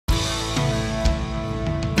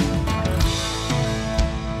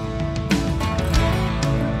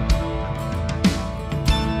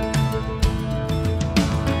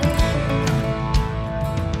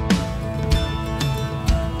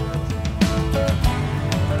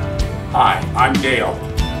Hi, I'm Dale.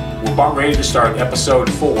 We're about ready to start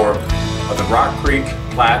episode 4 of the Rock Creek,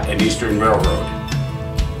 Platte and Eastern Railroad.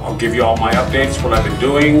 I'll give you all my updates, what I've been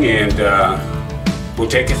doing, and we'll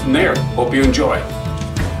take it from there. Hope you enjoy.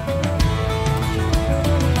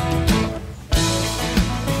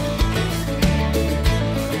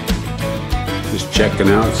 Just checking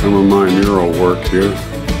out some of my mural work here.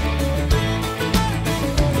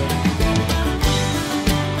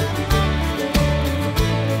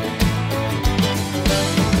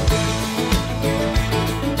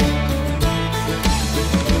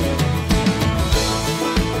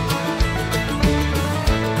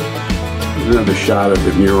 Another shot of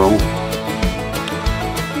the mural.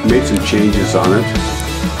 Made some changes on it.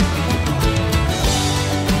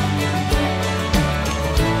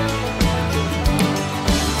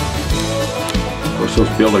 Of course, those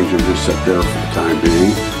buildings are just set there for the time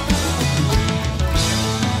being.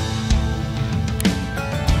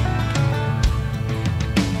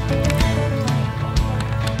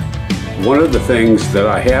 One of the things that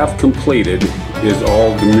I have completed is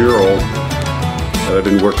all the mural that I've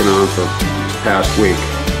been working on for past week.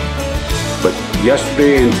 But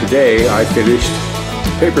yesterday and today I finished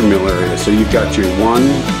paper mill area. So you've got your 1,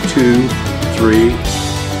 2, 3,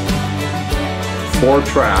 4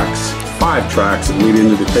 tracks, 5 tracks that lead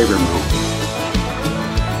into the paper mill.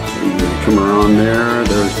 And you come around there,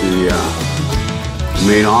 there's the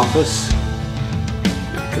main office.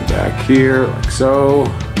 Come back here like so.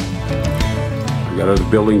 I've got other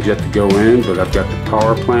buildings yet to go in, but I've got the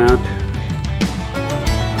power plant.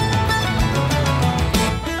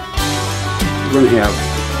 We're going to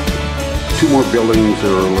have 2 more buildings,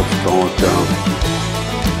 or let's call it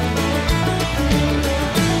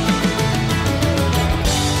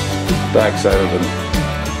back side of the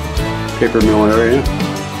paper mill area.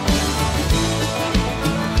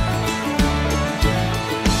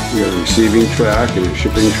 We got a receiving track and a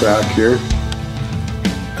shipping track here.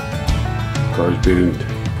 Cars being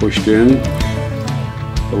pushed in,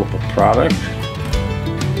 fill up a product.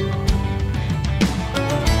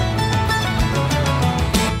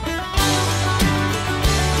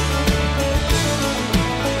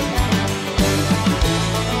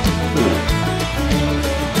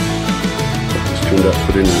 Turned out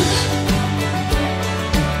pretty nice.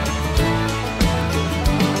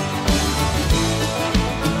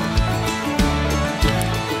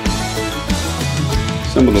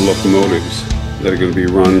 Some of the locomotives that are going to be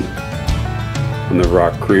run on the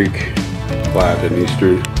Rock Creek, Platte and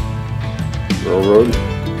Eastern Railroad.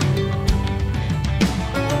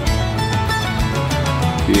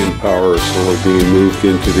 The power is slowly being moved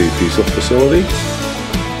into the diesel facility.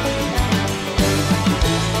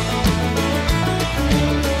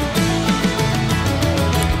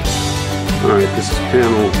 Alright, this is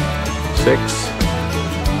panel 6.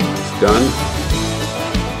 It's done.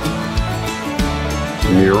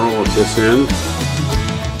 Mural at this end.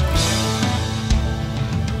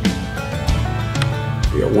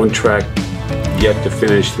 We got 1 track yet to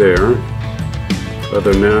finish there.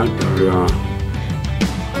 Other than that,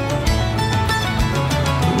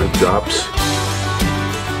 my drops.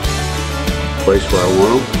 Place where I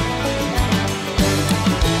want them.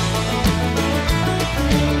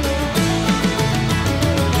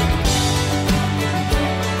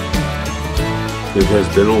 It has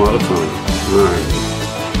been a lot of fun. Alright.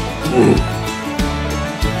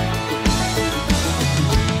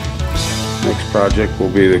 Next project will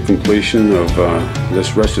be the completion of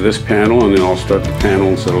this rest of this panel, and then I'll start the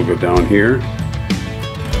panels that'll go down here.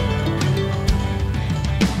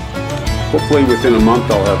 Hopefully within a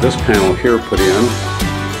month I'll have this panel here put in,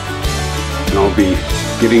 and I'll be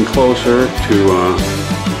getting closer to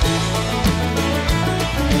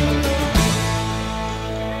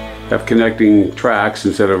have connecting tracks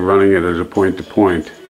instead of running it as a point to point.